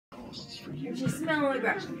And she's smelling the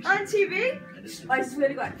grass. On TV? I swear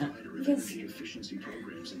to God. You can see. Come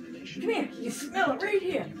here. You can smell it right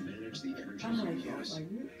here. I'm like, are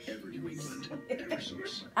you?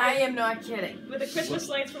 I am not kidding. With the Christmas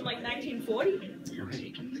lights from like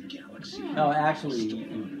 1940? No, actually,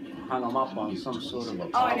 you hung them up on some sort of a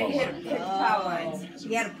power and it hit line. the power lines.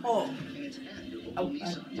 He had a pole. A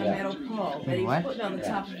metal pole that he was putting on the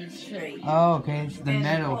top of his tree. Oh, okay. It's the and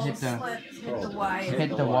metal the hit the wire.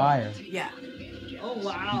 hit the wire. Yeah. Oh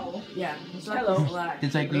wow. Yeah. Hello.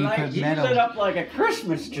 It's like when you put He metal. lit up like a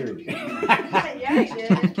Christmas tree. Yeah, he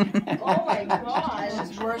did. Oh my God.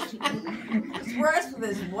 It's worse with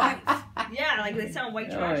his wife. Yeah, like they sound white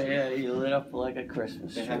Oh trash. yeah, he lit up like a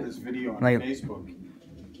Christmas They tree. had this video on Like- Facebook,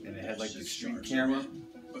 and it had like the street camera.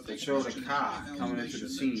 They showed a car coming into the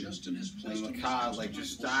scene, and the car like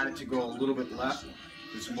just started to go a little bit left.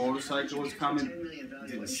 This motorcycle was coming.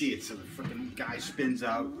 Didn't see it, so the freaking guy spins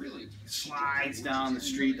out, slides down the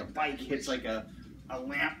street. The bike hits like a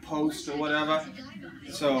lamp post or whatever.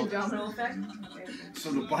 So Domino effect.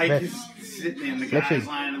 So the bike is sitting there and the guy's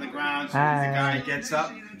lying on the ground. So as the guy gets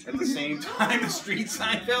up, at the same time the street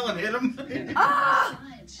sign fell and hit him. Ah!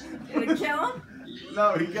 Did it kill him?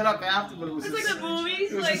 No, he got up after, but it was It's like the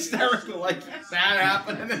movies, it was like hysterical. Like that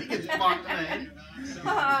happened, and then he gets fucked in the head.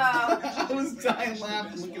 Oh, I was dying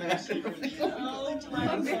laughing looking at it. oh my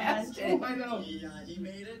God. bastard. I know. He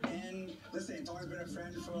made it, and listen, Thor's been a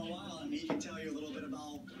friend for a while, and he can tell you a little bit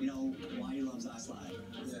about, you know, why he loves iSlide.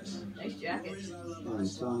 Yes. Nice jacket.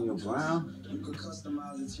 Antonio Brown. You could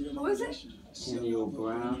customize it to your Who is it? Antonio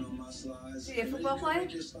Brown. Is he a football player?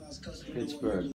 Pittsburgh.